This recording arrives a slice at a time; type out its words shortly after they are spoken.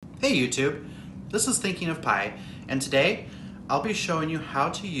Hey YouTube, this is Thinking of Pi, and today I'll be showing you how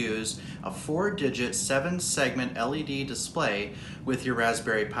to use a 4-digit 7-segment LED display with your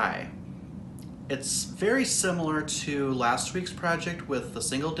Raspberry Pi. It's very similar to last week's project with the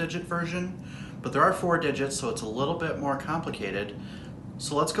single-digit version, but there are 4 digits, so it's a little bit more complicated.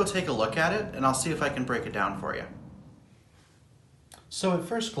 So let's go take a look at it, and I'll see if I can break it down for you. So at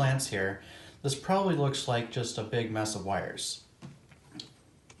first glance here, this probably looks like just a big mess of wires.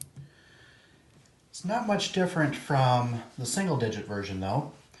 It's not much different from the single digit version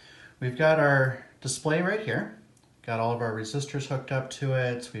though. We've got our display right here, got all of our resistors hooked up to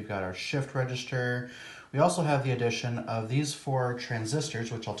it, we've got our shift register. We also have the addition of these 4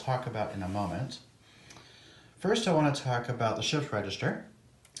 transistors, which I'll talk about in a moment. First I want to talk about the shift register.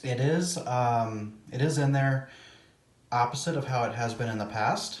 It is in there opposite of how it has been in the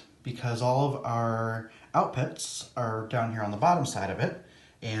past, because all of our outputs are down here on the bottom side of it,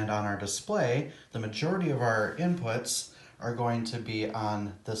 and on our display the majority of our inputs are going to be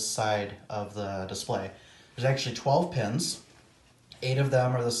on this side of the display. There's actually 12 pins. 8 of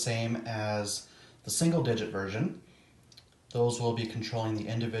them are the same as the single digit version. Those will be controlling the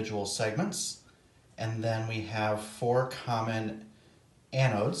individual segments, and then we have 4 common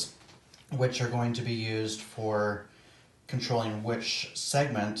anodes, which are going to be used for controlling which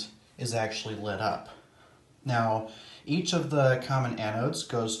segment is actually lit up. Now, each of the common anodes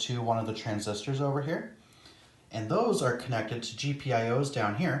goes to one of the transistors over here, and those are connected to GPIOs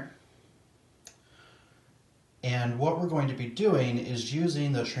down here. And what we're going to be doing is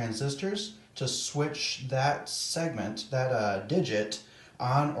using the transistors to switch that segment, that digit,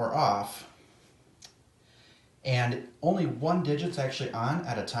 on or off. And only one digit's actually on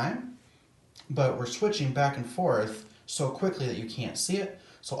at a time, but we're switching back and forth so quickly that you can't see it,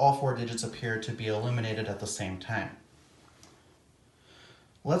 so all 4 digits appear to be illuminated at the same time.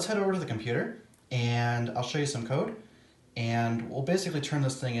 Let's head over to the computer and I'll show you some code, and we'll basically turn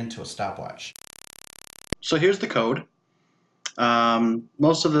this thing into a stopwatch. So here's the code.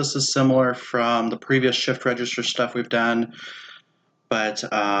 Most of this is similar from the previous shift register stuff we've done, but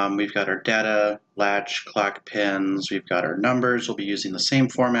we've got our data, latch, clock pins, we've got our numbers. We'll be using the same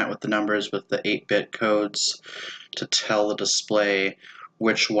format with the numbers with the 8-bit codes to tell the display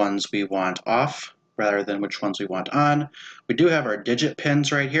which ones we want off rather than which ones we want on. We do have our digit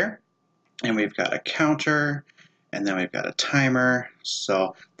pins right here, and we've got a counter, and then we've got a timer,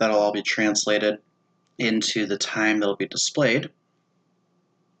 so that'll all be translated into the time that'll be displayed.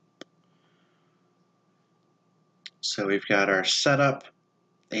 So we've got our setup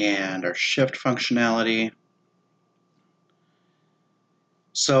and our shift functionality.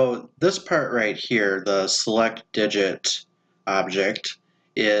 So this part right here, the select digit object,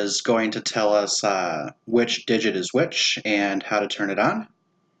 is going to tell us which digit is which and how to turn it on.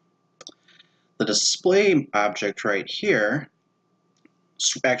 The display object right here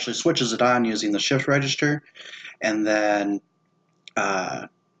actually switches it on using the shift register, and then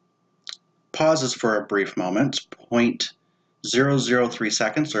pauses for a brief moment, 0.003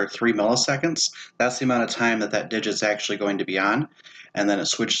 seconds or 3 milliseconds. That's the amount of time that that digit's actually going to be on, and then it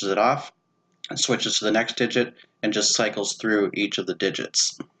switches it off and switches to the next digit and just cycles through each of the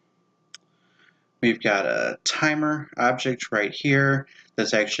digits. We've got a timer object right here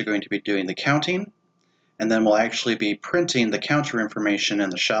that's actually going to be doing the counting, and then we'll actually be printing the counter information in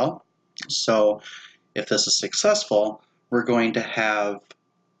the shell. So if this is successful, we're going to have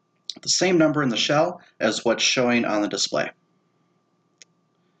the same number in the shell as what's showing on the display.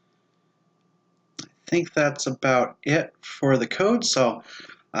 I think that's about it for the code, so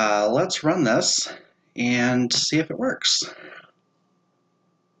let's run this and see if it works.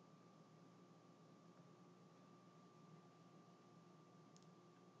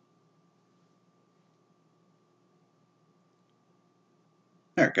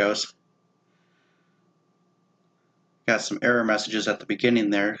 There it goes. Got some error messages at the beginning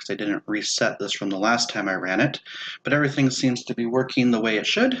there because I didn't reset this from the last time I ran it, but everything seems to be working the way it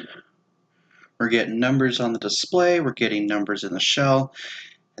should. We're getting numbers on the display, we're getting numbers in the shell,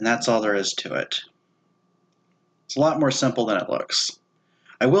 and that's all there is to it. It's a lot more simple than it looks.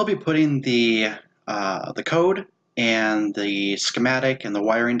 I will be putting the code and the schematic and the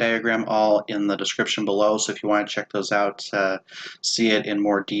wiring diagram all in the description below, so if you want to check those out, see it in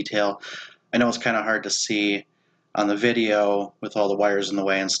more detail. I know it's kind of hard to see on the video with all the wires in the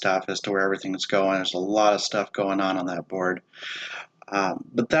way and stuff as to where everything's going. There's a lot of stuff going on that board.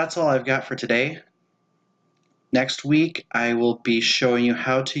 But that's all I've got for today. Next week I will be showing you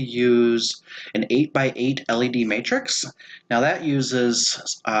how to use an 8x8 LED matrix. Now that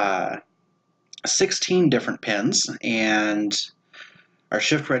uses 16 different pins, and Our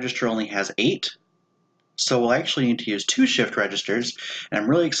shift register only has 8, so we'll actually need to use 2 shift registers, and I'm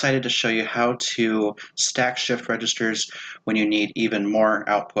really excited to show you how to stack shift registers when you need even more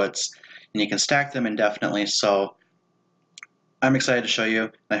outputs, and you can stack them indefinitely. So I'm excited to show you,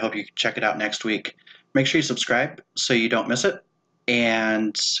 and I hope you check it out next week. Make sure you subscribe so you don't miss it,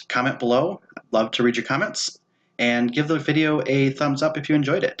 and comment below. I'd love to read your comments, and give the video a thumbs up if you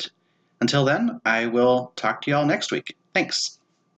enjoyed it. Until then, I will talk to you all next week. Thanks.